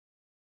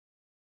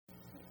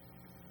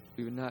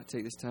we would not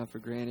take this time for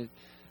granted,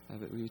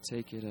 but we would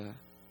take it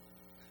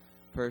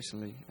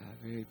personally,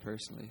 very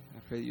personally. I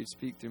pray that you'd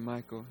speak through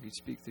Michael, you'd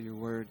speak through your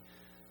word,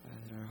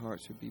 that our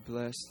hearts would be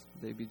blessed,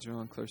 they'd be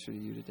drawn closer to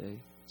you today. In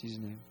Jesus'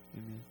 name,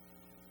 amen.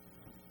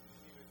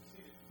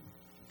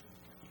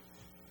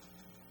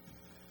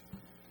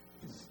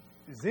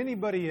 Is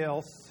anybody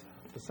else,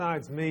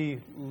 besides me,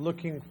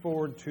 looking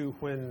forward to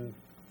when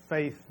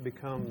faith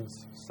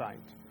becomes sight?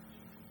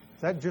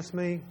 Is that just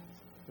me?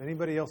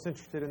 Anybody else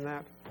interested in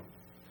that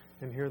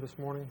in here this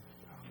morning?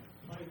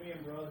 Amen,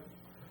 brother.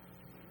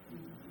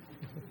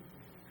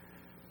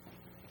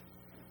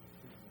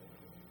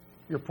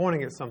 You're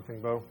pointing at something,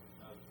 Bo.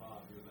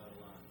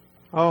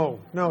 Oh,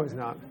 no, he's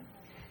not.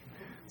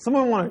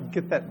 Someone want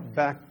to get that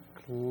back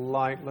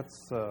light?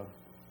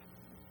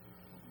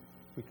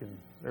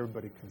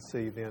 Everybody can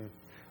see then.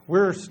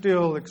 We're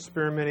still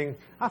experimenting.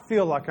 I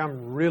feel like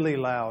I'm really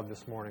loud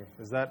this morning.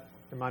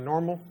 Am I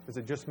normal? Is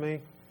it just me?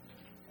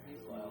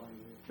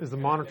 Is the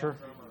monitor?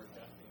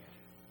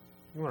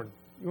 You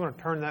want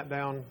to turn that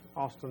down,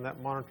 Austin,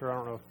 that monitor? I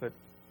don't know if it...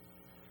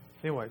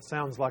 Anyway, it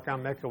sounds like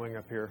I'm echoing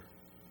up here.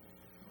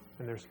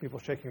 And there's people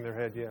shaking their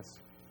head, yes.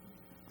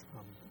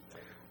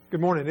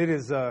 Good morning.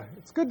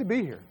 It's good to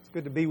be here. It's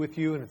good to be with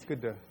you, and it's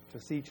good to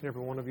see each and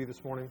every one of you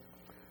this morning.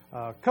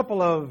 A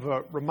couple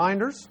of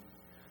reminders.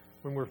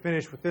 When we're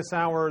finished with this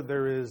hour,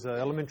 there is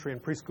elementary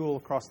and preschool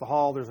across the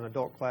hall. There's an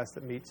adult class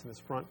that meets in this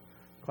front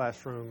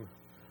classroom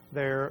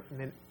there. And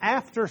then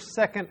after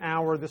second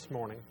hour this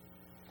morning,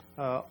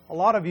 a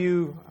lot of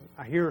you,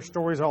 I hear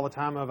stories all the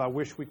time of, I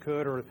wish we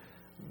could, or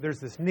there's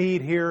this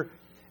need here.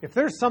 If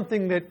there's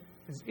something that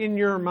is in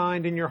your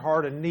mind, in your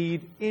heart, a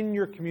need in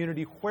your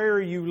community where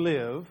you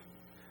live,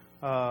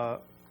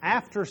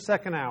 after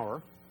second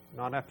hour,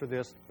 not after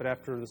this, but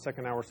after the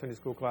second hour Sunday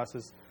school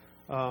classes,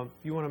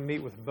 you want to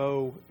meet with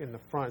Bo in the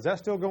front. Is that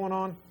still going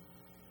on?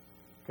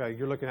 Okay,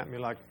 you're looking at me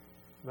like,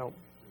 no.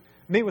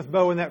 Meet with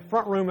Bo in that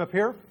front room up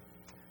here,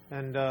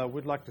 and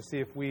we'd like to see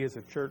if we as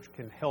a church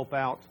can help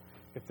out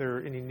if there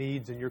are any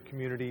needs in your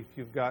community. If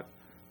you've got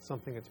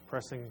something that's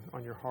pressing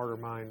on your heart or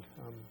mind,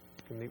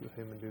 you can meet with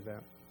him and do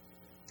that.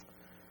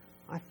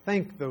 I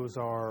think those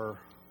are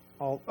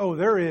all. Oh,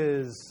 there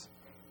is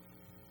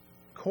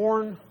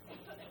corn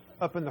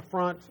up in the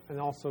front, and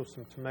also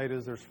some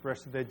tomatoes. There's fresh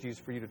veggies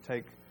for you to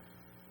take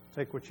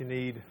what you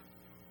need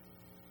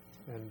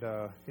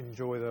and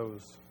enjoy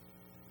those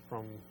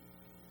from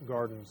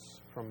gardens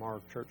from our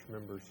church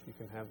members. You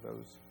can have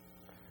those.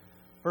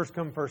 First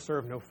come, first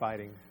serve, no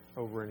fighting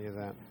over any of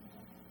that.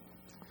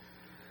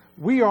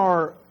 We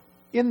are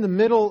in the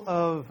middle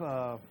of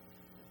a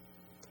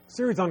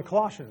series on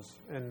Colossians,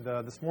 and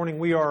this morning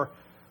we are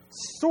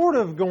sort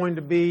of going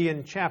to be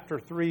in chapter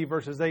 3,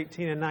 verses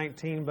 18 and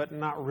 19, but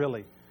not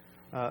really.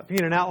 If you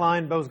need an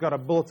outline, Bo's got a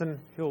bulletin.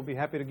 He'll be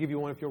happy to give you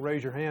one if you'll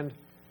raise your hand.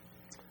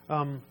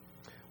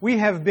 We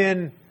have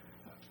been,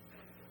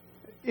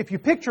 if you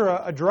picture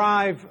a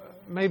drive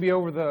maybe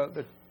over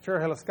the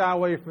Cherry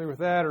Skyway, you're familiar with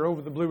that, or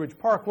over the Blue Ridge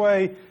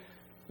Parkway,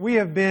 we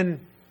have been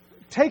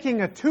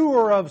taking a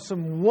tour of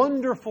some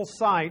wonderful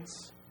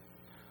sights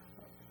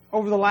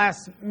over the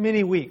last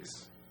many weeks.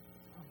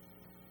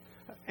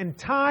 And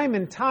time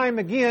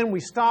again,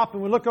 we stop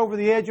and we look over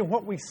the edge, and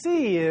what we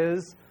see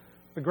is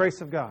the grace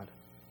of God.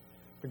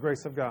 The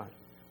grace of God.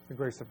 The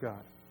grace of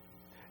God.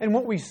 And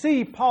what we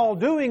see Paul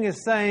doing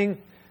is saying,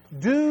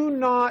 do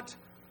not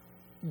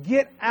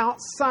get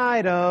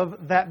outside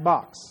of that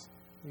box.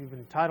 We've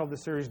entitled the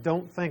series,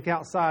 Don't Think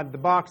Outside the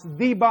Box.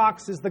 The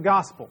box is the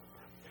gospel.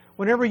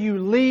 Whenever you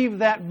leave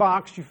that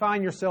box, you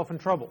find yourself in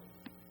trouble.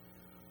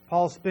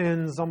 Paul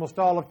spends almost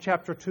all of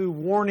chapter 2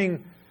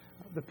 warning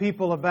the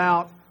people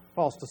about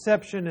false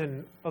deception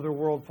and other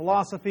world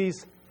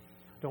philosophies.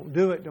 Don't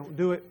do it, don't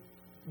do it.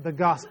 The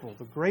gospel,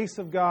 the grace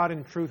of God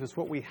and truth is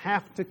what we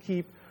have to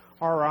keep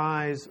our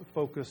eyes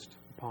focused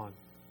upon.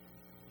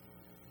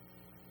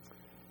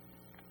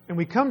 And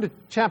we come to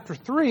chapter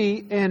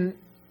 3, and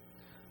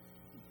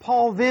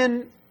Paul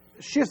then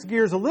shifts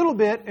gears a little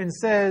bit and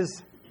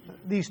says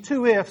these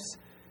two ifs.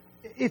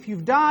 If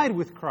you've died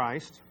with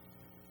Christ,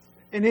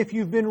 and if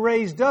you've been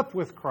raised up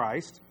with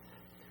Christ,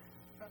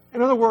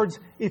 in other words,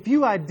 if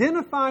you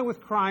identify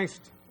with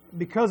Christ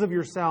because of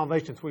your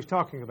salvation, that's what he's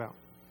talking about.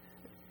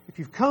 If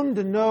you've come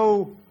to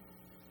know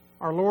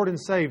our Lord and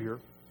Savior,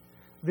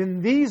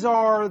 then these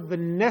are the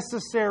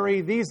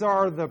necessary, these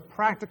are the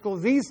practical,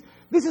 this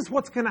is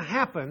what's going to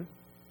happen.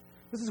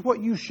 This is what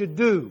you should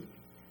do.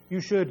 You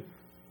should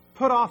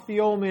put off the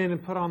old man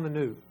and put on the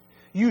new.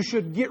 You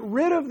should get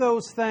rid of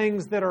those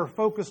things that are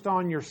focused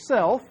on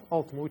yourself,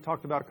 ultimately, we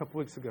talked about a couple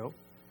weeks ago.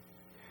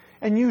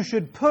 And you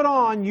should put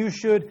on, you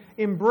should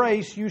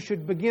embrace, you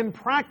should begin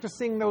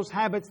practicing those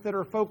habits that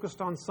are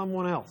focused on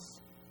someone else.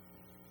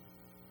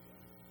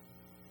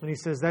 And he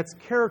says that's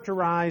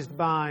characterized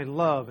by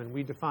love, and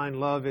we define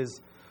love as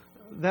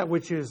that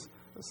which is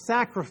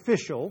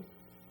sacrificial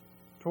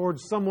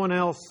towards someone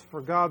else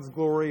for God's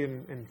glory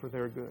and for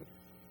their good.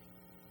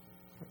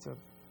 That's a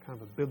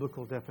kind of a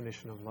biblical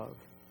definition of love.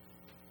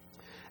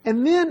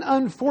 And then,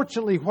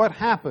 unfortunately, what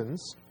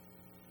happens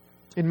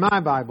in my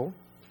Bible,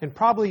 and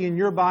probably in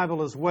your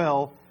Bible as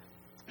well,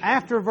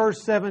 after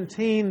verse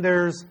 17,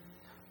 there's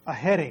a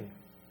heading,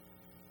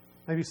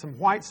 maybe some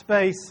white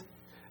space,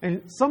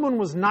 and someone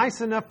was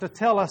nice enough to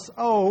tell us,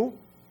 oh,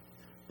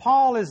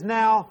 Paul is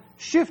now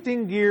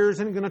shifting gears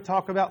and going to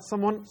talk about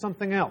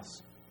something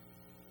else.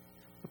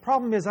 The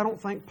problem is I don't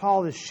think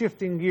Paul is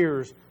shifting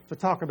gears to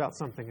talk about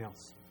something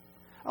else.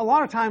 A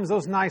lot of times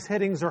those nice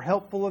headings are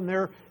helpful and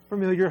they're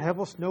familiar, help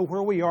us know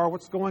where we are,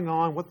 what's going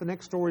on, what the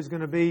next story is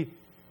going to be.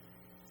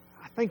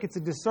 I think it's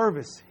a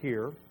disservice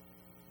here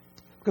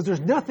because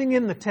there's nothing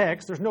in the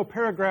text, there's no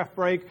paragraph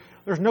break,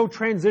 there's no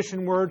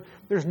transition word,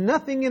 there's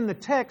nothing in the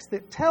text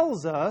that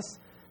tells us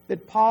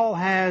that Paul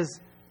has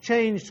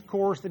changed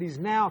course, that he's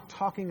now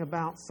talking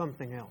about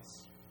something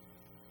else.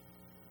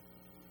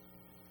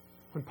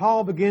 When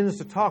Paul begins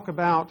to talk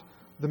about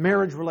the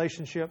marriage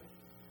relationship,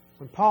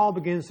 when Paul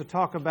begins to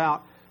talk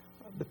about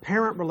the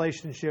parent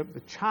relationship,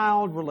 the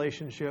child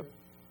relationship,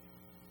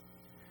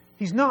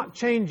 he's not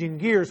changing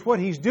gears. What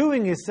he's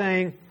doing is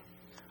saying,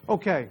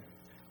 okay,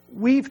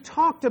 we've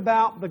talked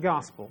about the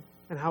gospel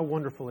and how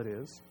wonderful it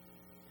is.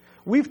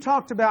 We've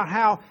talked about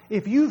how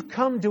if you've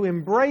come to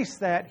embrace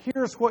that,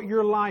 here's what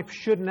your life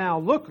should now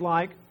look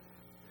like.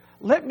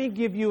 Let me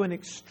give you an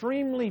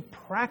extremely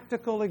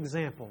practical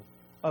example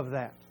of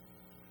that.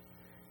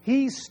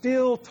 He's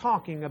still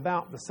talking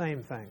about the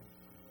same thing.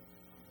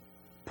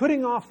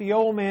 Putting off the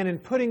old man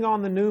and putting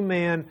on the new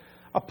man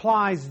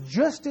applies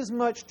just as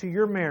much to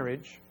your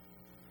marriage,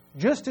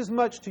 just as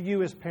much to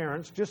you as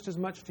parents, just as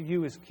much to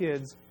you as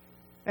kids,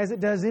 as it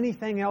does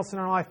anything else in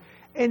our life.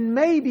 And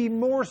maybe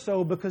more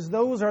so because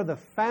those are the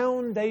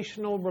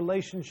foundational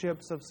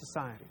relationships of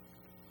society.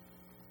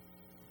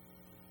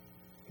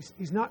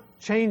 He's not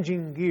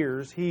changing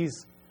gears.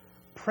 He's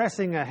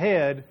pressing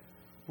ahead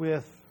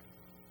with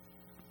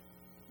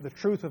the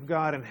truth of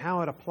God and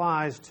how it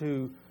applies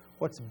to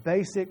what's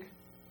basic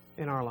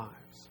in our lives.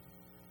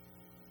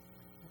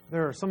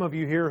 There are some of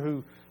you here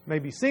who may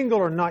be single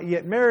or not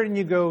yet married, and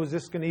you go, is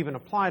this going to even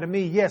apply to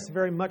me? Yes,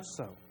 very much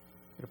so.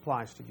 It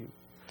applies to you.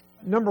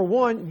 Number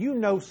one, you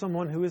know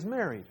someone who is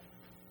married.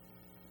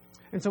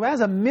 And so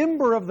as a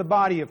member of the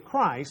body of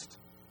Christ,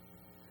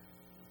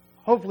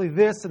 hopefully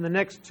this in the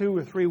next 2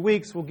 or 3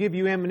 weeks will give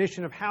you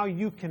ammunition of how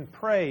you can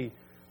pray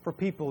for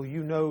people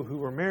you know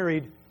who are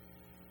married.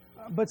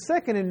 But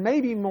second, and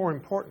maybe more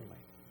importantly,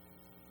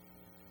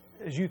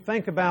 as you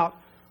think about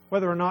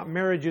whether or not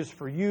marriage is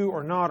for you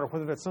or not, or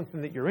whether that's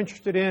something that you're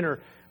interested in or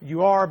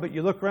you are, but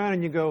you look around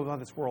and you go, oh,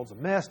 this world's a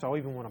mess. Do I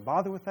even want to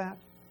bother with that?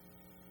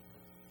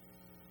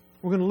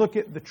 We're going to look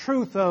at the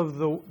truth of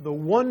the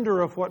wonder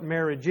of what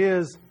marriage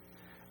is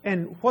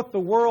and what the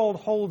world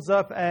holds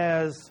up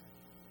as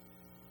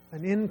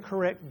an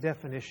incorrect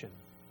definition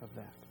of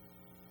that.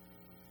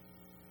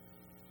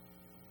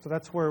 So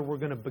that's where we're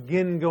going to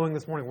begin going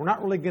this morning. We're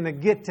not really going to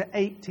get to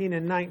 18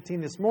 and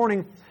 19 this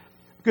morning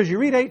because you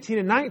read 18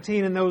 and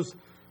 19 and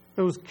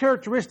those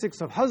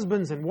characteristics of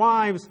husbands and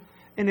wives,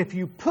 and if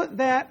you put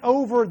that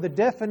over the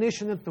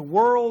definition that the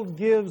world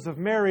gives of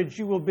marriage,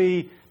 you will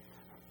be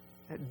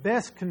at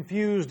best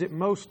confused, at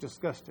most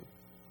disgusted.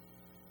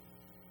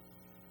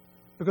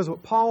 Because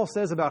what Paul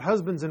says about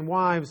husbands and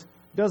wives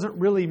doesn't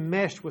really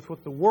mesh with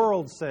what the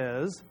world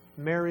says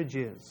marriage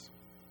is.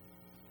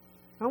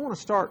 I want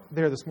to start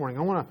there this morning.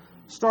 I want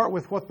to start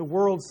with what the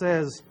world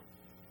says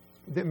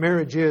that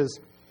marriage is.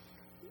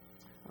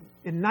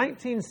 In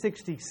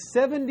 1960,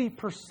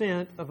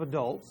 70% of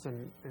adults,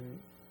 and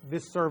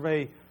this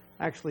survey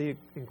actually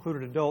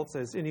included adults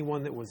as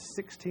anyone that was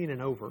 16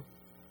 and over.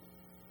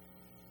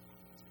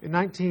 In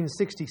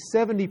 1960,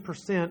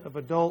 70% of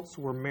adults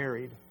were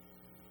married.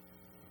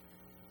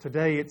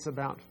 Today, it's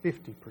about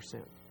 50%.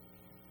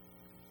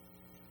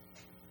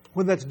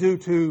 Whether that's due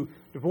to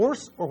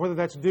divorce or whether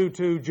that's due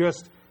to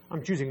just,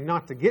 I'm choosing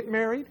not to get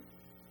married,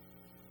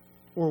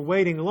 or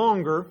waiting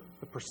longer,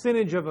 the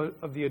percentage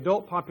of the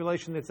adult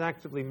population that's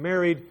actively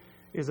married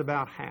is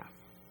about half.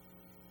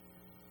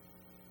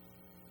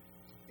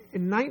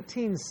 In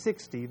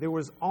 1960, there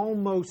was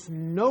almost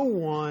no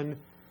one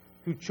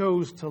who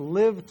chose to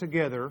live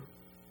together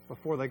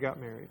before they got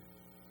married.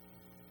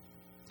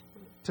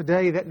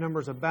 Today, that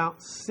number is about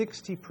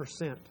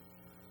 60% of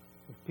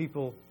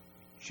people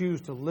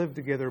choose to live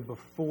together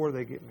before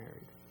they get married.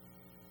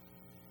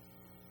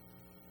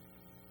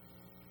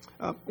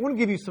 I want to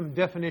give you some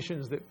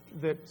definitions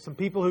that some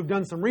people who've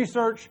done some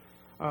research,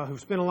 who've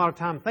spent a lot of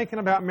time thinking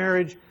about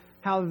marriage,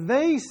 how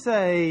they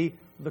say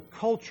the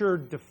culture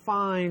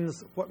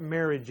defines what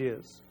marriage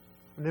is.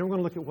 And then we're going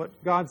to look at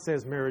what God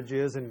says marriage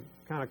is and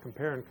kind of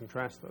compare and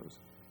contrast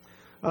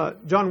those.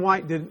 John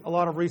White did a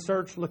lot of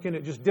research looking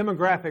at just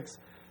demographics,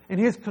 and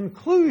his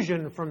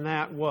conclusion from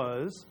that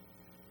was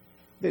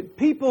that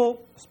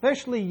people,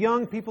 especially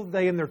young people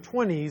today in their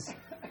 20s,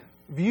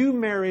 view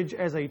marriage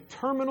as a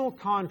terminal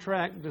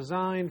contract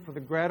designed for the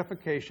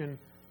gratification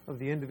of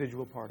the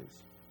individual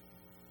parties.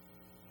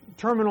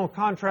 Terminal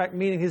contract,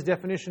 meaning his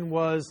definition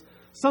was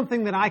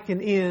something that I can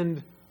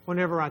end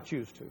whenever I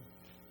choose to.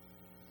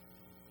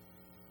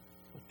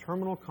 A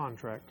terminal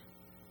contract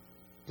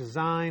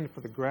designed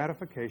for the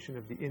gratification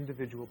of the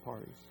individual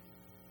parties.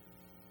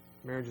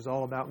 Marriage is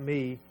all about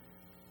me,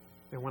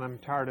 and when I'm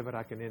tired of it,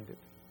 I can end it.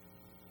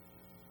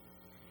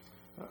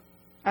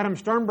 Adam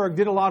Sternberg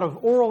did a lot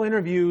of oral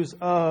interviews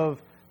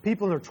of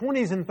people in their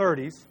 20s and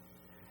 30s,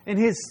 and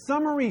his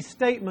summary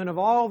statement of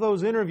all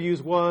those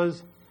interviews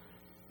was,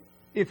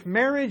 if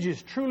marriage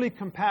is truly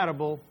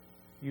compatible,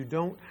 you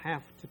don't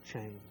have to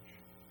change.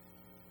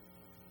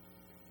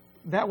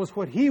 That was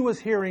what he was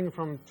hearing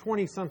from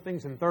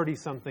 20-somethings and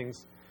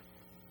 30-somethings.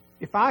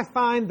 If I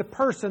find the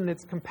person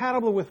that's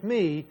compatible with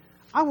me,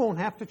 I won't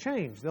have to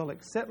change. They'll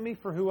accept me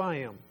for who I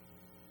am,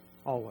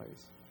 always.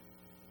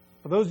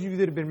 For those of you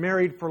that have been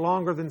married for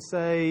longer than,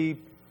 say,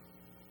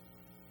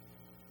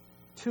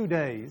 2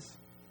 days,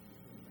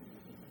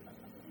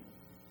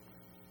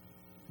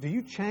 do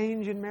you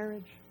change in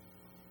marriage?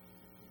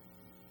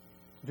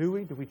 Do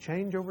we? Do we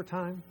change over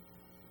time?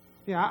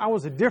 Yeah, I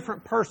was a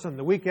different person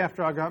the week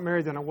after I got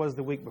married than I was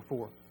the week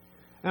before.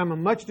 And I'm a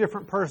much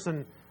different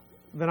person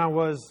than I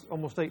was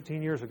almost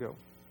 18 years ago.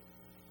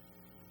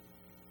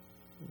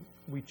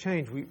 We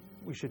change. We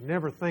should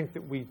never think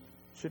that we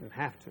shouldn't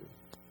have to.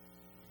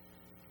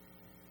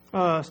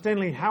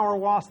 Stanley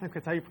Hauerwas, I think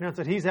that's how you pronounce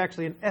it. He's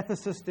actually an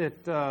ethicist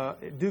at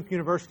Duke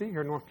University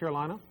here in North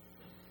Carolina.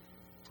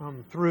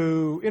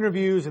 Through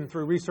interviews and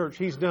through research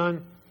he's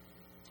done,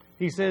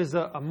 he says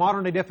a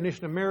modern-day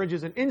definition of marriage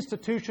is an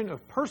institution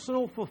of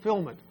personal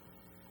fulfillment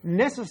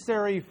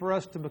necessary for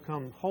us to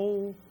become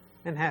whole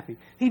and happy.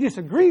 He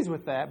disagrees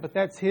with that, but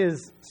that's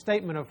his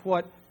statement of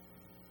what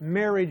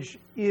marriage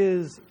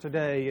is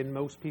today in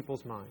most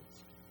people's minds.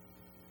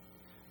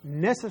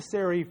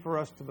 Necessary for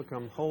us to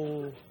become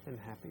whole and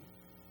happy.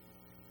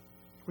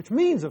 Which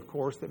means, of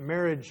course, that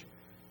marriage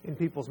in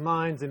people's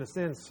minds, in a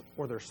sense,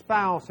 or their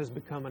spouse has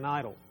become an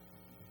idol.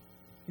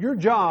 Your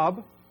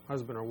job,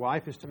 husband or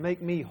wife, is to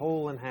make me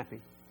whole and happy.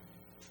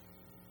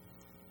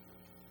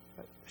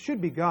 That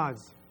should be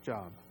God's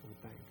job,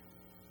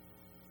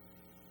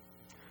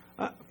 I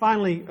would think.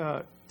 Finally,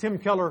 Tim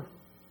Keller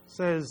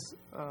says,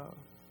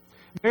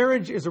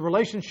 marriage is a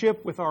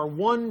relationship with our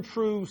one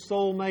true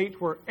soulmate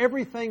where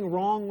everything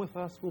wrong with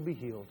us will be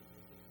healed.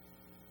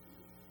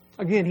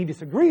 Again, he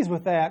disagrees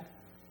with that,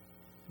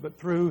 but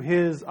through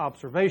his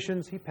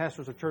observations, he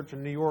pastors a church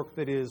in New York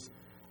that is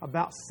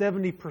about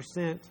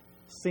 70%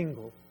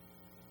 single.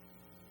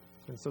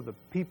 And so the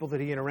people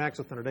that he interacts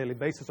with on a daily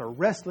basis are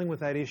wrestling with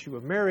that issue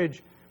of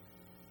marriage.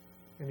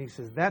 And he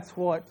says that's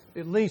what,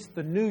 at least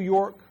the New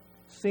York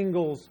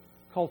singles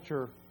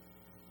culture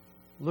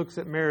looks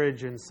at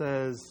marriage and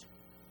says,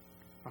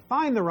 if I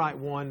find the right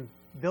one,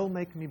 they'll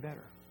make me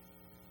better.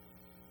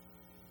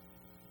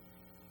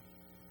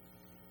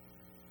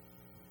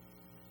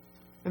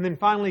 And then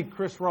finally,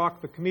 Chris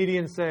Rock, the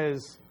comedian,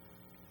 says,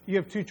 you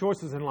have two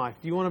choices in life.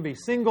 Do you want to be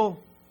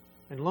single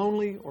and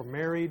lonely or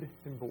married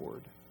and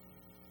bored?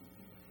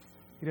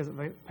 He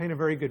doesn't paint a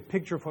very good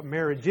picture of what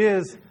marriage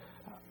is.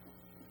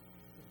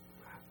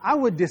 I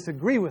would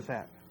disagree with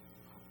that.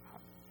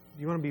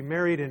 You want to be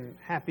married and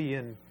happy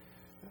and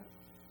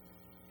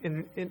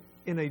in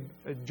a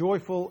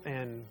joyful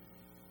and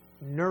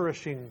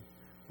nourishing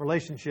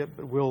relationship,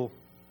 but we'll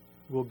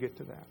get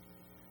to that.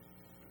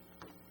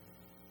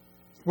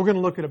 We're going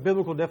to look at a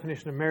biblical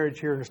definition of marriage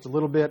here in just a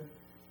little bit.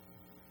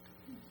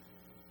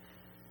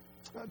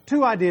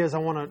 Two ideas I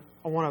want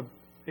to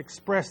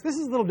express. This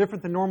is a little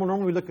different than normal.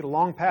 Normally we look at a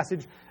long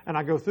passage and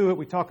I go through it.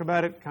 We talk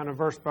about it kind of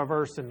verse by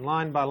verse and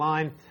line by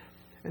line.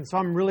 And so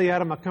I'm really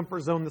out of my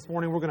comfort zone this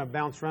morning. We're going to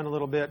bounce around a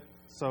little bit.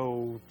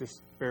 So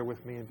just bear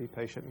with me and be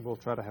patient, and we'll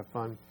try to have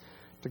fun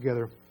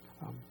together.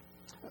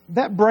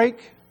 That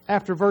break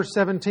after verse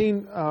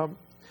 17,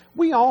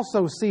 we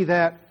also see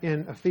that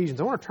in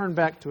Ephesians. I want to turn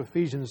back to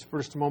Ephesians for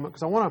just a moment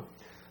because I want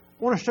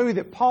to show you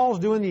that Paul's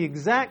doing the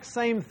exact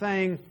same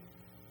thing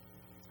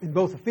in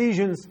both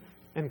Ephesians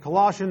and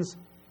Colossians.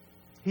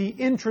 He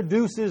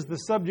introduces the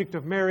subject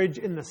of marriage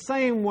in the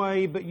same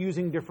way, but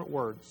using different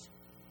words,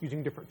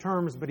 using different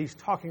terms, but he's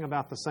talking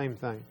about the same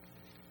thing.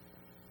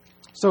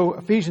 So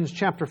Ephesians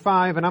chapter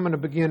 5, and I'm going to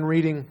begin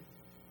reading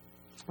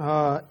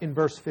in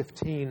verse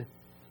 15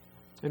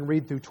 and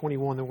read through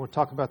 21. Then we'll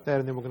talk about that,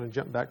 and then we're going to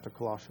jump back to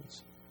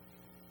Colossians.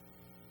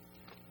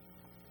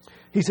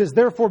 He says,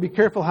 therefore be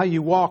careful how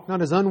you walk,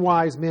 not as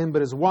unwise men,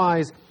 but as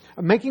wise,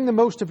 making the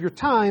most of your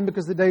time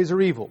because the days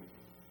are evil.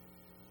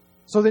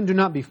 So then do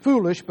not be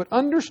foolish, but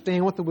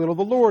understand what the will of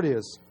the Lord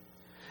is.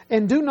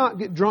 And do not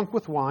get drunk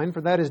with wine,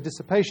 for that is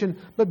dissipation,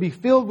 but be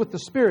filled with the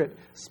Spirit,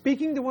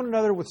 speaking to one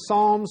another with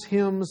psalms,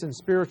 hymns, and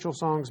spiritual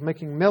songs,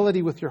 making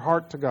melody with your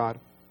heart to God,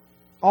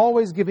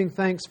 always giving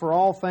thanks for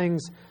all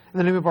things in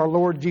the name of our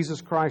Lord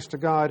Jesus Christ to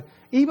God,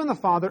 even the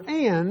Father,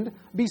 and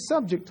be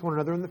subject to one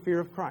another in the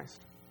fear of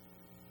Christ.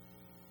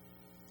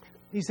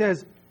 He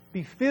says,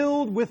 be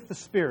filled with the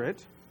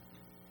Spirit.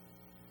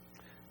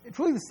 It's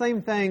really the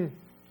same thing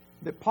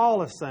that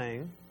Paul is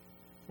saying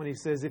when he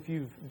says, if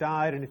you've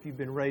died and if you've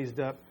been raised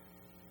up.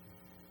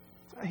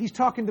 He's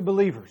talking to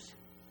believers.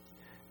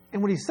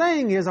 And what he's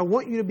saying is, I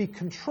want you to be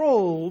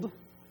controlled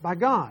by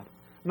God,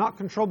 not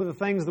controlled by the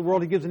things of the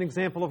world. He gives an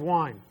example of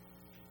wine.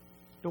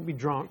 Don't be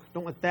drunk.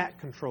 Don't let that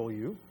control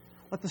you.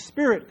 Let the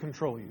Spirit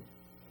control you.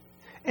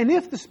 And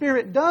if the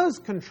Spirit does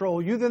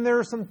control you, then there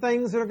are some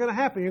things that are going to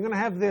happen. You're going to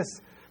have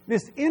this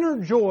inner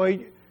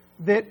joy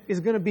that is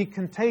going to be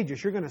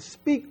contagious. You're going to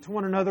speak to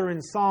one another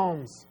in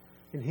psalms,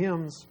 in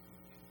hymns,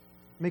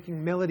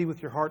 making melody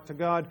with your heart to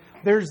God.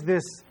 There's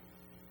this,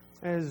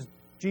 as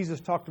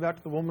Jesus talked about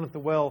to the woman at the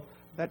well,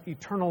 that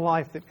eternal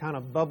life that kind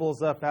of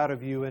bubbles up out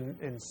of you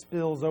and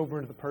spills over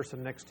into the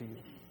person next to you.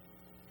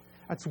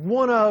 That's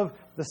one of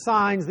the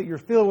signs that you're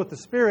filled with the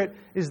Spirit,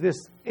 is this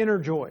inner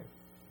joy.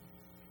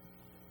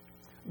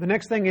 The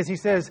next thing is, he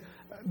says,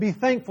 be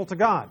thankful to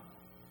God.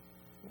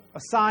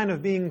 A sign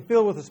of being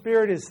filled with the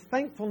Spirit is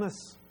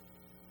thankfulness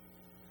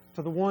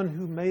to the one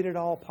who made it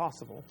all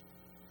possible.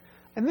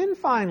 And then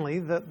finally,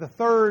 the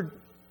third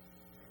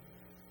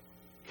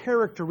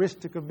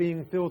characteristic of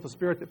being filled with the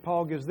Spirit that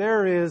Paul gives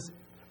there is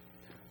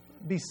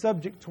be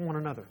subject to one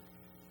another.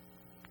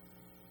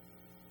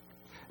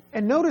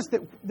 And notice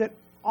that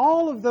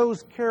all of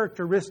those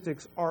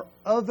characteristics are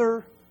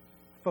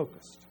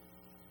other-focused.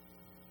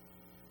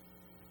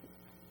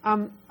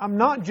 I'm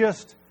not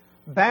just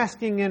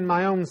basking in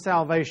my own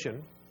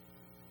salvation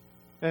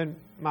and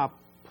my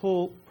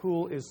pool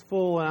is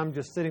full and I'm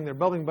just sitting there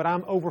bubbling, but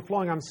I'm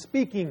overflowing. I'm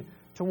speaking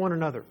to one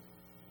another.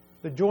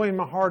 The joy in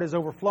my heart is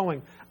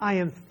overflowing. I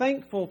am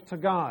thankful to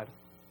God.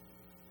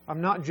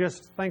 I'm not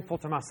just thankful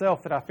to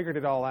myself that I figured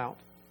it all out.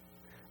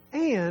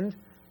 And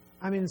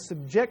I'm in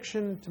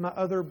subjection to my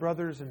other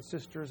brothers and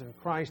sisters in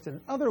Christ. In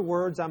other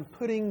words, I'm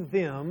putting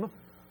them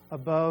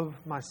above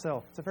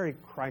myself. It's a very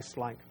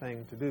Christ-like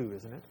thing to do,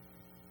 isn't it?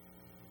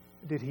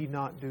 Did He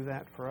not do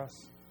that for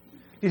us?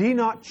 Did He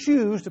not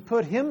choose to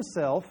put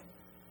Himself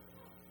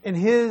in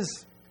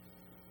His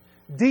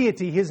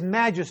deity, His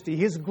majesty,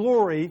 His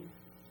glory,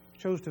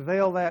 chose to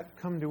veil that,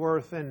 come to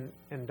earth, and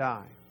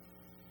die?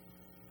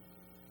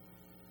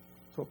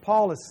 So what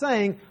Paul is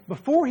saying,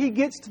 before he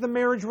gets to the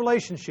marriage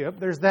relationship,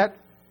 there's that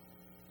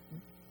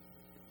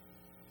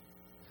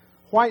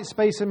white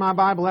space in my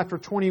Bible after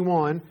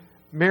 21,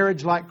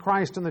 marriage like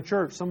Christ and the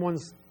church.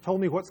 Someone's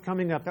told me what's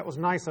coming up. That was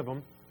nice of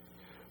them.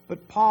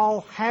 But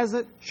Paul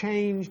hasn't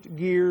changed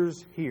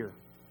gears here.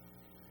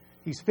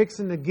 He's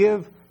fixing to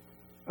give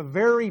a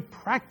very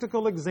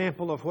practical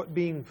example of what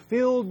being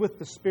filled with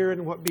the Spirit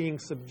and what being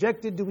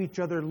subjected to each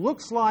other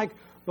looks like,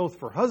 both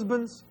for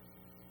husbands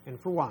and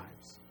for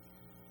wives.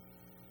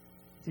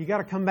 So you got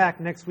to come back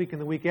next week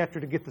and the week after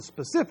to get the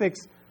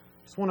specifics.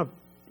 Just want to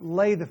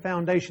lay the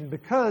foundation,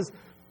 because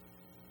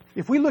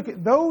if we look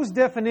at those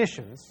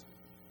definitions,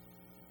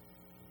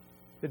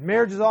 that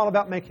marriage is all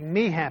about making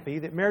me happy,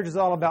 that marriage is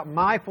all about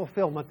my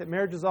fulfillment, that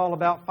marriage is all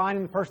about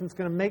finding the person that's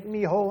going to make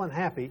me whole and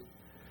happy,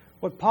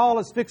 what Paul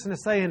is fixing to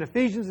say in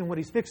Ephesians and what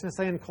he's fixing to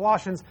say in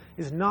Colossians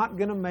is not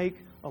going to make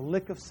a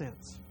lick of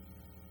sense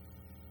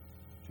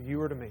to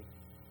you or to me.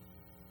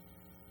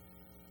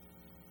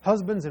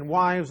 Husbands and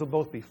wives will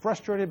both be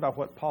frustrated by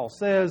what Paul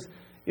says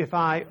if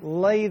I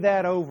lay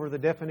that over the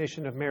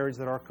definition of marriage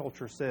that our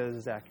culture says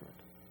is accurate.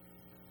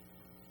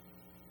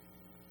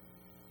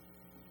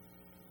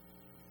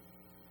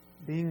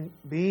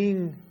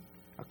 Being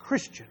a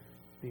Christian,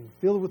 being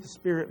filled with the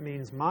Spirit,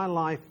 means my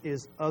life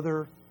is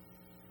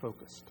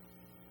other-focused.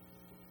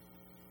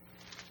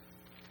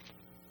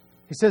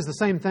 He says the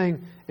same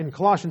thing in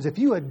Colossians. If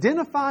you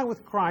identify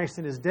with Christ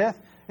in His death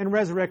and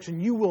resurrection,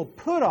 you will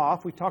put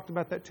off, we talked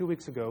about that 2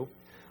 weeks ago,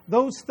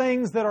 those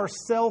things that are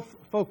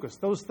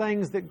self-focused, those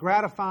things that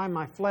gratify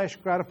my flesh,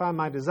 gratify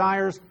my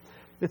desires.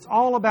 It's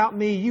all about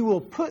me. You will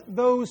put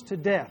those to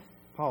death,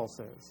 Paul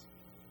says.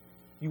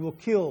 You will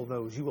kill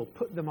those. You will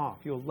put them off.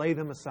 You'll lay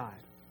them aside.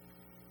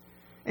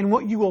 And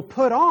what you will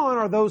put on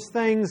are those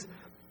things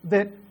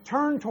that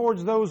turn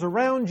towards those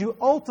around you.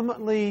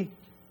 Ultimately,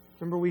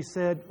 remember we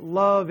said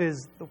love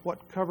is what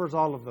covers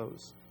all of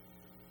those.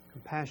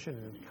 Compassion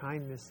and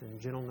kindness and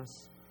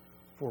gentleness,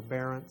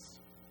 forbearance.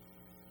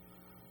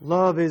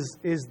 Love is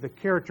the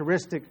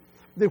characteristic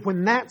that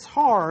when that's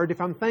hard,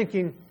 if I'm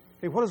thinking,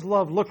 okay, what does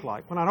love look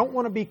like? When I don't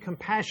want to be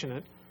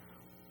compassionate,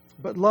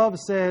 but love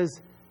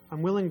says,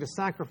 I'm willing to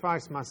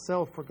sacrifice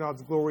myself for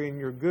God's glory and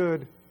your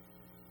good,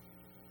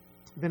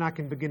 then I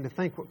can begin to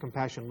think what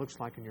compassion looks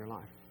like in your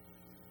life.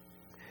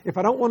 If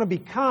I don't want to be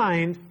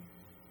kind,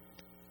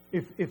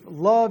 if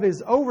love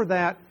is over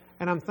that,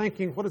 and I'm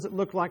thinking, what does it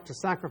look like to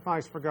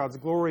sacrifice for God's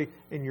glory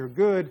and your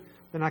good,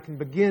 then I can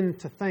begin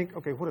to think,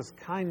 okay, what does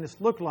kindness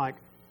look like?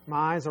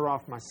 My eyes are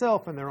off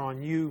myself and they're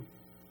on you.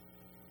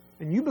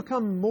 And you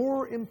become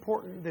more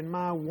important than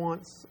my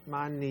wants,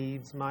 my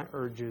needs, my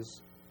urges,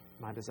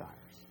 my desires.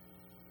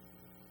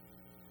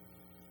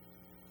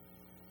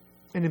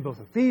 And in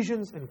both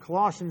Ephesians and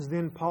Colossians,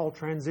 then Paul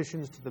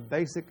transitions to the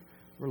basic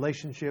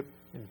relationship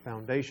and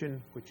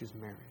foundation, which is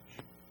marriage.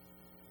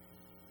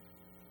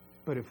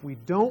 But if we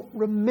don't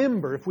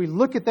remember, if we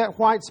look at that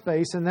white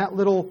space and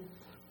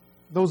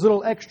those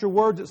little extra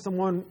words that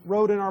someone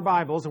wrote in our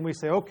Bibles, and we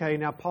say, okay,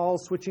 now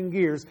Paul's switching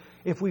gears,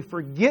 if we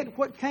forget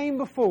what came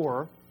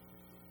before,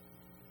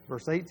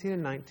 verse 18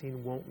 and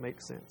 19 won't make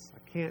sense.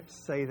 I can't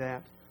say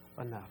that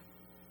enough.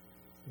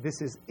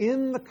 This is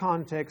in the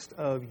context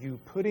of you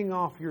putting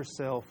off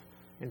yourself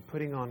and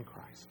putting on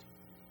Christ.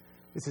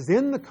 This is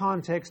in the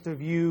context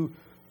of you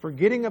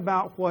forgetting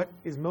about what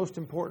is most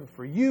important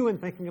for you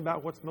and thinking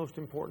about what's most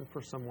important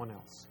for someone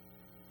else.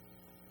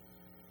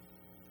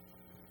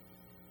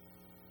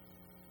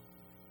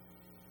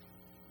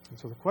 And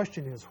so the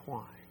question is,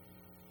 why?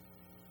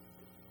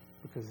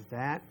 Because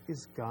that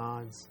is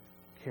God's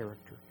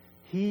character.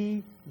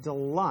 He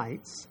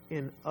delights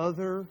in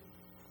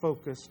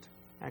other-focused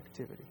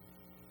activity.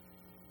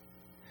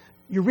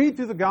 You read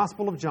through the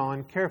Gospel of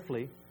John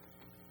carefully,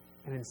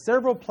 and in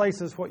several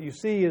places what you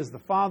see is the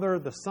Father,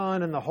 the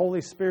Son, and the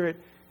Holy Spirit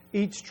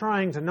each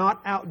trying to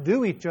not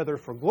outdo each other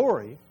for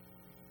glory,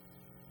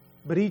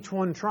 but each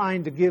one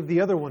trying to give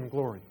the other one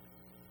glory.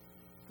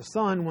 The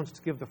Son wants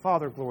to give the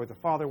Father glory. The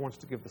Father wants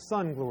to give the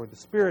Son glory. The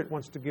Spirit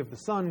wants to give the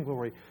Son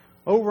glory.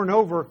 Over and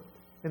over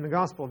in the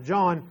Gospel of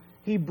John,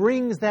 he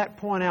brings that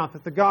point out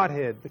that the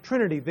Godhead, the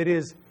Trinity, that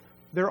is,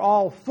 they're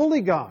all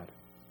fully God.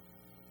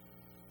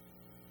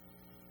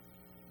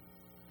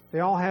 They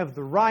all have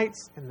the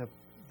rights and the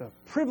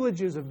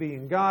privileges of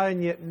being God,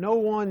 and yet no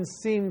one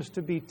seems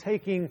to be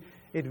taking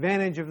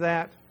advantage of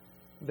that.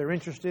 They're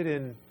interested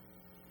in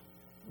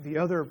the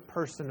other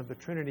person of the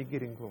Trinity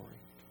getting glory.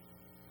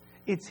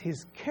 It's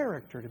His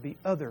character to be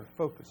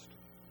other-focused.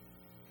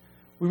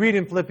 We read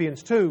in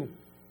Philippians 2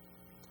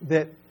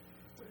 that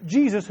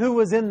Jesus, who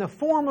was in the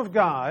form of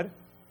God,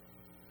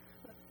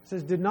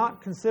 says, did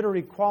not consider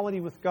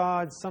equality with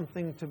God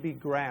something to be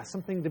grasped,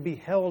 something to be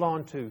held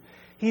on to.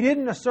 He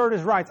didn't assert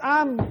His rights.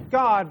 I'm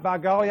God, by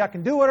golly. I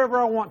can do whatever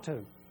I want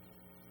to.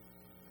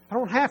 I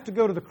don't have to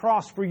go to the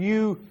cross for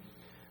you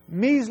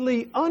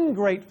measly,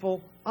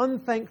 ungrateful,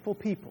 unthankful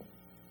people.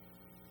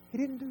 He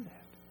didn't do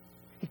that.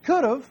 He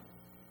could have.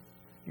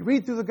 You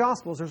read through the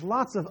Gospels, there's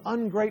lots of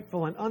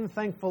ungrateful and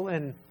unthankful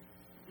and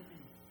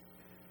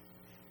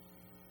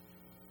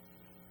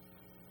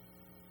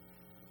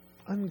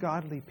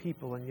ungodly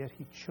people, and yet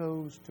He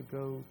chose to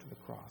go to the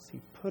cross. He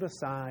put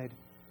aside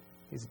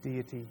His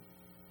deity,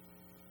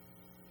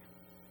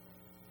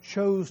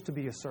 chose to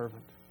be a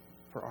servant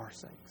for our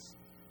sakes.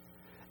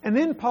 And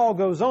then Paul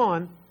goes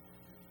on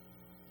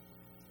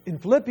in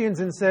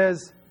Philippians and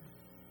says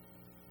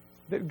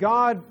that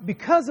God,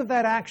 because of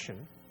that action,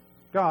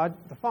 God,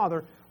 the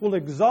Father, will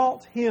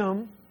exalt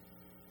Him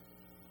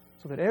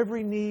so that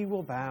every knee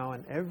will bow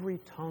and every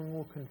tongue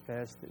will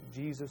confess that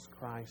Jesus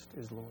Christ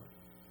is Lord.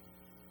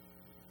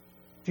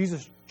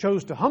 Jesus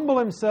chose to humble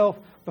Himself.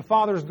 The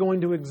Father is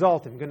going to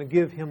exalt Him, going to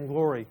give Him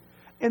glory.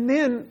 And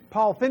then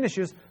Paul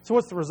finishes, so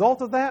what's the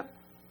result of that?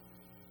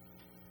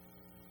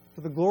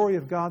 For the glory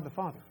of God the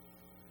Father.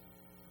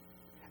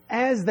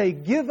 As they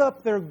give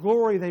up their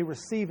glory, they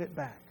receive it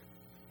back.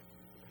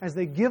 As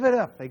they give it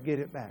up, they get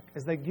it back.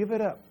 As they give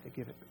it up, they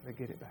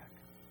get it back.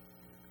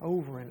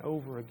 Over and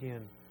over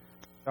again,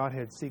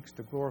 Godhead seeks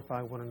to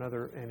glorify one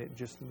another, and it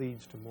just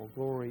leads to more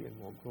glory and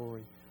more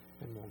glory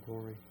and more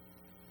glory.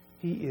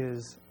 He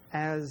is,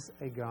 as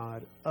a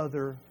God,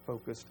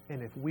 other-focused.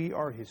 And if we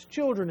are His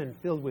children and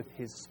filled with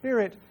His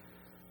Spirit,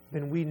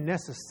 then we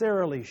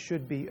necessarily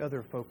should be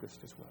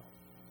other-focused as well.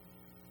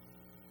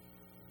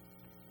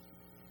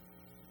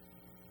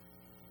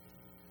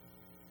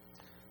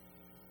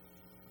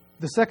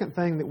 The second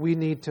thing that we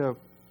need to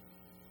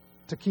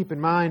keep in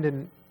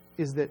mind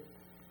is that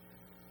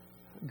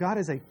God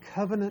is a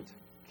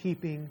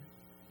covenant-keeping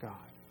God.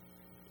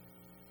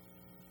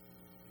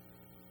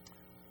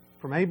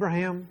 From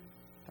Abraham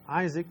to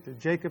Isaac to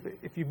Jacob,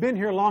 if you've been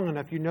here long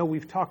enough, you know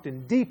we've talked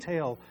in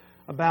detail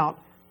about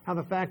how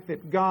the fact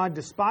that God,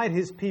 despite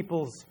His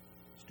people's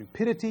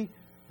stupidity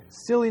and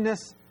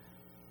silliness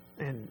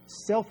and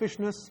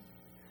selfishness,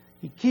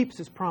 He keeps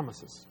His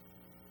promises.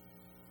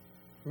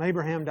 From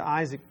Abraham to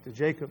Isaac to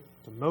Jacob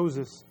to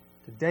Moses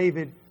to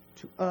David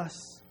to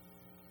us,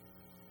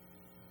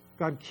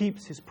 God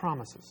keeps His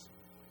promises.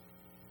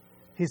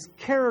 His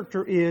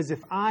character is,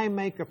 if I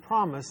make a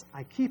promise,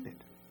 I keep it.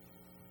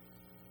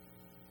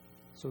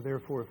 So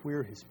therefore, if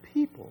we're His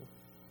people,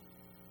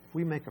 if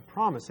we make a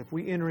promise, if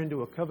we enter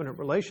into a covenant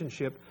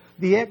relationship,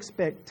 the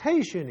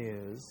expectation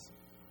is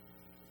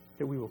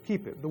that we will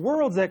keep it. The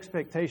world's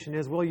expectation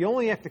is, well, you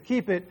only have to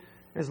keep it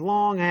as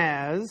long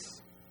as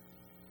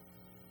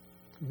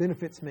it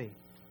benefits me.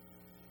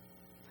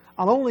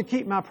 I'll only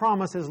keep my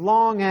promise as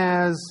long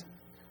as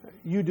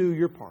you do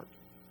your part.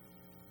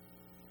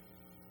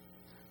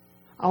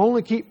 I'll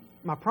only keep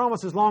my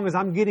promise as long as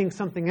I'm getting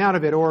something out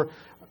of it, or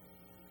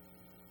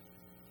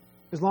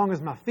as long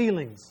as my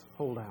feelings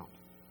hold out.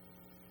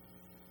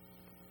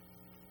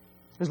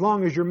 As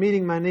long as you're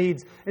meeting my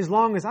needs. As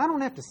long as I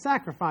don't have to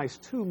sacrifice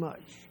too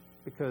much,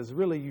 because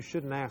really you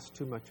shouldn't ask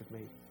too much of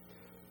me.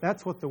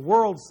 That's what the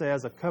world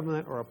says a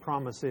covenant or a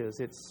promise is.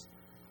 It's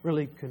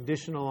really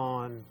conditional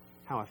on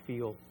how I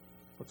feel,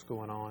 what's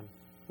going on,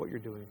 what you're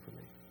doing for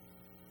me.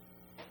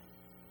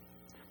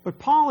 But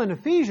Paul in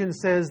Ephesians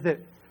says that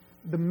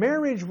the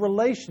marriage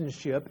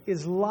relationship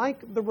is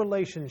like the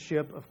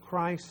relationship of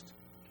Christ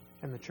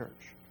and the church,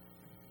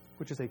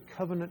 which is a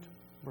covenant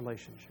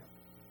relationship.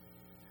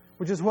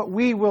 which is what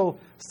we will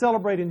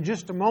celebrate in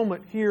just a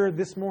moment here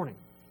this morning.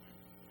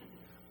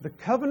 The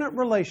covenant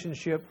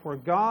relationship where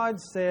God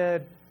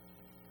said,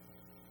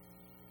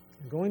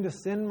 I'm going to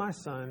send my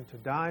Son to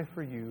die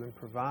for you and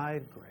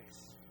provide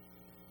grace.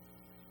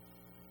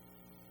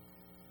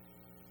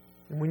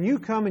 And when you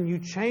come and you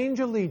change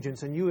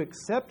allegiance and you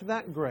accept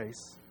that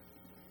grace,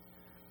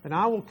 then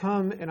I will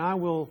come and I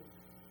will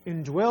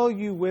indwell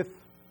you with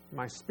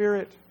my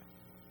Spirit,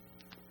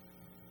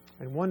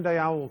 and one day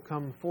I will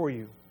come for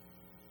you.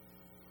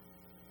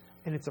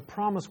 And it's a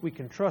promise we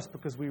can trust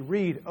because we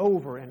read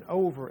over and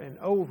over and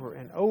over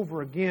and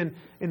over again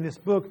in this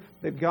book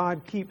that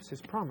God keeps His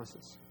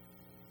promises.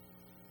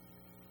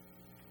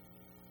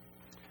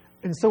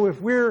 And so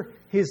if we're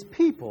His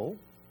people,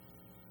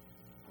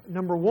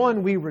 number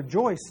one, we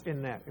rejoice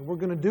in that. And we're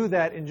going to do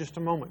that in just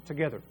a moment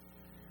together.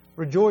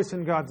 Rejoice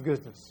in God's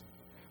goodness.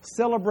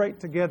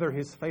 Celebrate together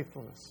His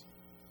faithfulness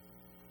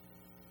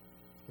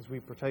as we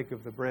partake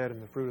of the bread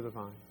and the fruit of the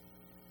vine.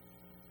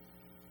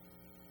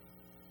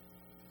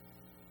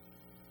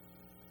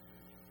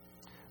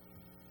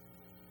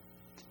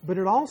 But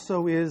it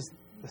also is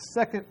the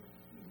second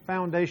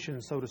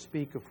foundation, so to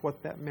speak, of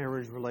what that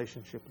marriage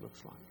relationship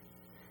looks like.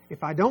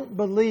 If I don't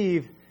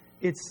believe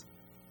it's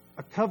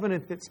a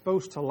covenant that's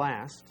supposed to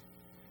last,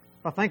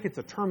 if I think it's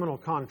a terminal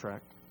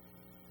contract,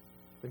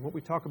 then what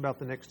we talk about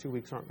the next 2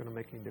 weeks aren't going to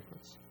make any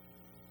difference.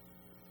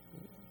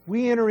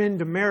 We enter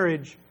into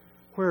marriage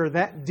where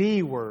that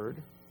D word,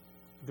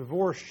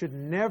 divorce, should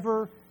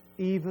never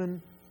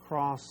even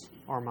cross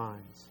our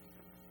minds.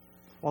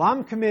 Well,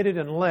 I'm committed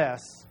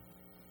unless.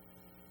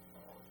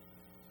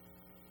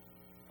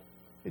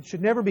 It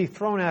should never be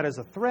thrown out as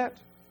a threat.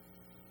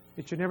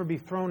 It should never be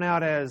thrown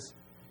out as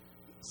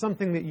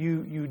something that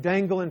you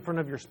dangle in front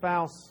of your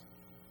spouse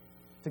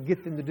to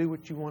get them to do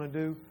what you want to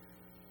do.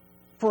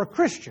 For a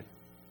Christian,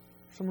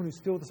 someone who's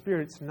filled with the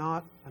Spirit, it's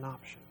not an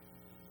option.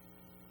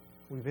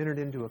 We've entered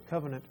into a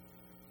covenant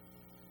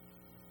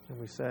and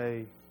we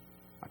say,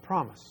 I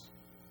promise,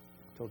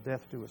 till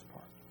death do us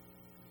part.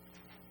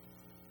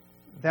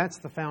 That's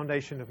the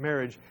foundation of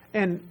marriage.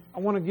 And I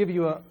want to give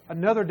you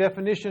another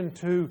definition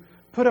to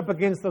put up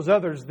against those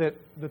others that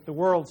the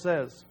world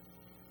says.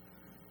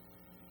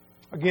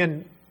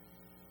 Again,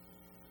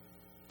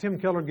 Tim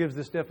Keller gives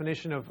this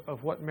definition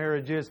of what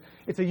marriage is.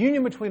 It's a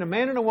union between a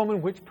man and a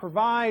woman which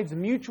provides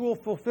mutual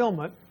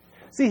fulfillment.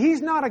 See,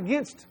 he's not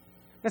against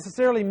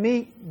necessarily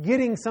me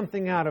getting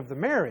something out of the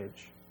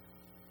marriage,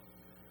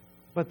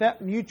 but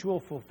that mutual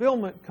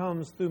fulfillment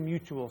comes through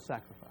mutual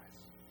sacrifice.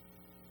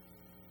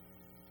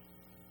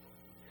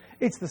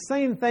 It's the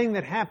same thing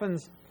that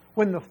happens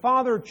when the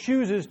Father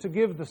chooses to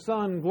give the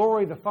Son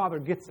glory, the Father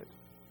gets it.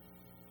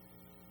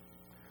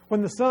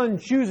 When the Son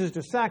chooses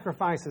to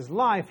sacrifice His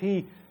life,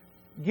 He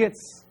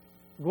gets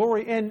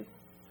glory and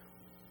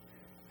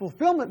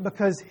fulfillment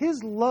because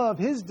His love,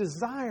 His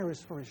desire is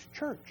for His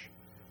church.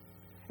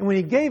 And when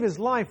He gave His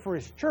life for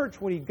His church,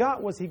 what He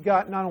got was He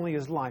got not only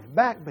His life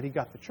back, but He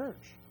got the church.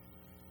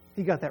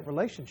 He got that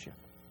relationship.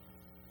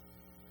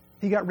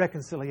 He got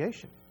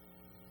reconciliation.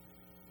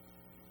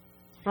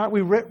 Right?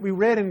 We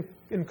read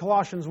in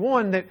Colossians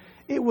 1 that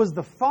it was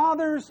the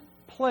Father's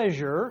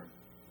pleasure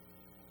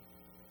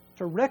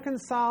to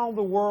reconcile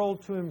the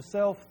world to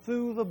Himself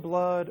through the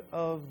blood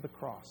of the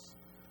cross.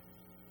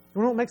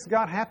 You know what makes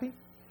God happy?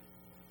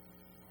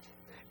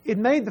 It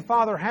made the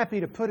Father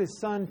happy to put His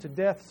Son to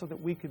death so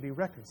that we could be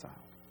reconciled.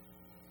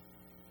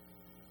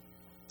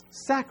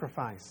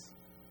 Sacrifice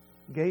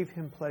gave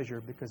Him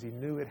pleasure because He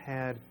knew it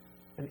had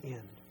an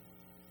end.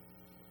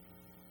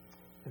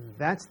 And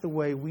that's the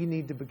way we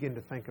need to begin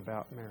to think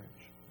about marriage.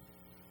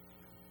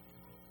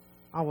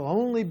 I will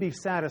only be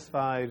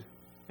satisfied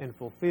and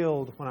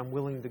fulfilled when I'm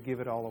willing to give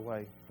it all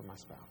away for my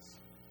spouse.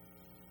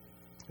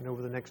 And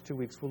over the next 2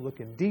 weeks, we'll look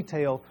in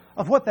detail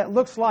of what that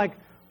looks like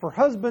for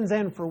husbands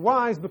and for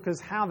wives,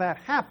 because how that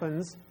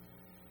happens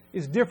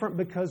is different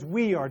because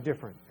we are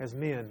different as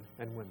men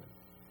and women.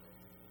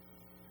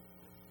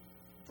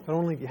 I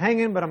don't leave you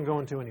hanging, but I'm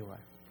going to anyway.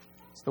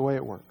 It's the way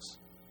it works.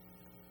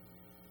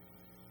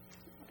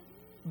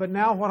 But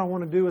now what I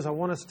want to do is I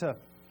want us to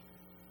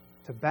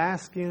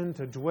bask in,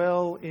 to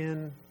dwell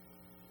in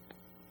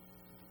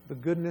the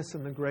goodness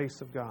and the grace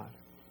of God.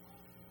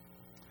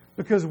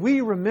 Because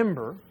we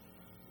remember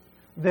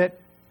that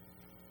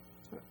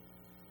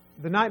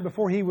the night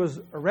before He was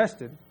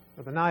arrested,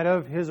 or the night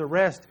of His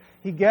arrest,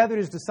 He gathered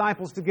His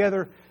disciples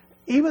together,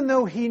 even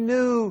though He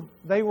knew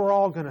they were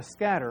all going to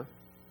scatter.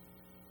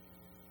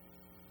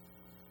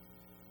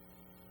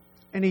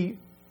 And He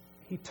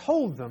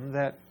told them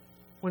that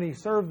when He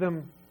served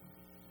them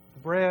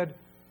the bread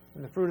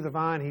and the fruit of the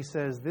vine, He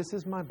says, "This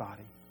is my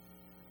body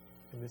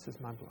and this is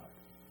my blood.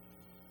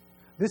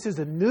 This is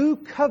a new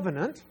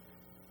covenant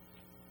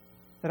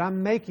that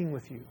I'm making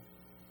with you.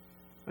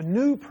 A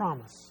new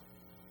promise.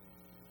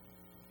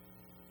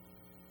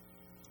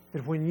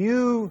 That when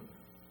you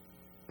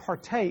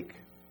partake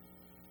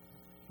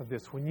of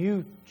this, when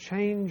you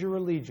change your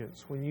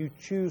allegiance, when you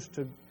choose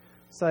to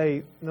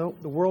say, no,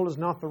 the world is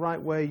not the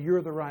right way,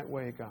 you're the right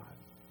way, God,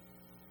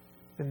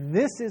 then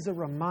this is a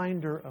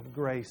reminder of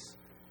grace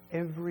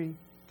every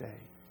day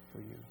for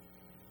you.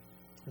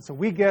 And so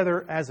we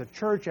gather as a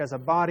church, as a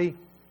body,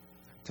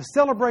 to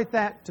celebrate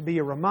that, to be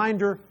a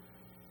reminder,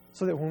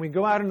 so that when we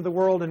go out into the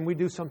world and we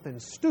do something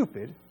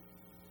stupid,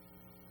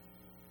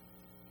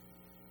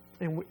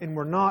 and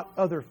we're not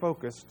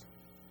other-focused,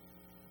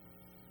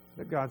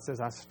 that God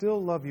says, I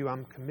still love you,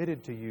 I'm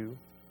committed to you.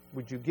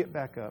 Would you get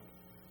back up,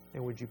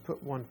 and would you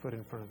put one foot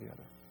in front of the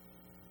other?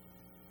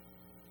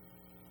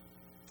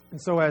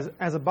 And so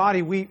as a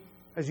body,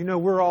 as you know,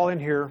 we're all in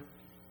here,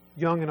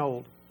 young and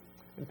old.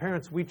 And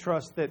parents, we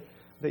trust that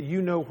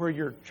you know where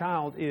your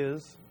child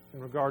is in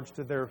regards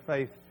to their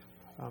faith,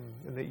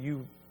 and that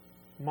you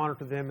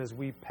monitor them as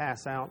we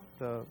pass out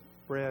the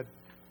bread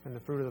and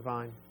the fruit of the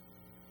vine.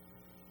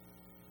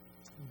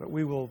 But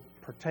we will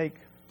partake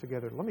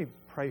together. Let me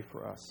pray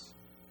for us,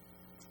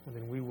 and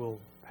then we will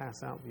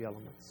pass out the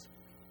elements.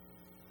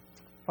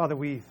 Father,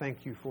 we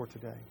thank you for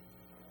today.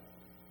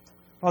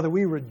 Father,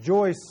 we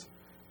rejoice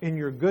in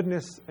your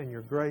goodness and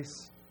your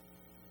grace.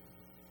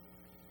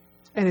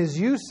 And as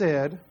you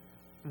said,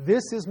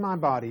 this is my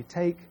body,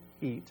 take,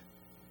 eat.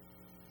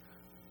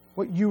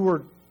 What you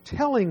were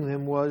telling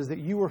them was that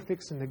you were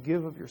fixing to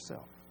give of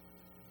yourself.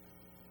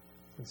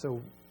 And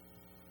so,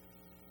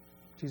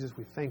 Jesus,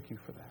 we thank you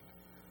for that.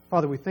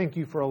 Father, we thank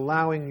you for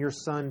allowing your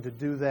Son to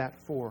do that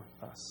for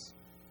us.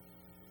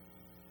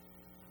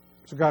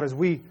 So God, as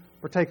we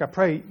partake, I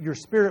pray your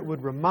Spirit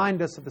would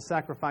remind us of the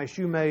sacrifice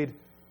you made,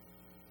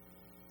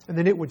 and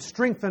then it would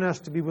strengthen us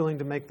to be willing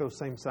to make those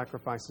same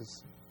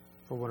sacrifices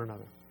for one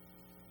another.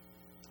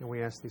 And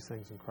we ask these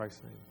things in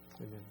Christ's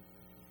name. Amen.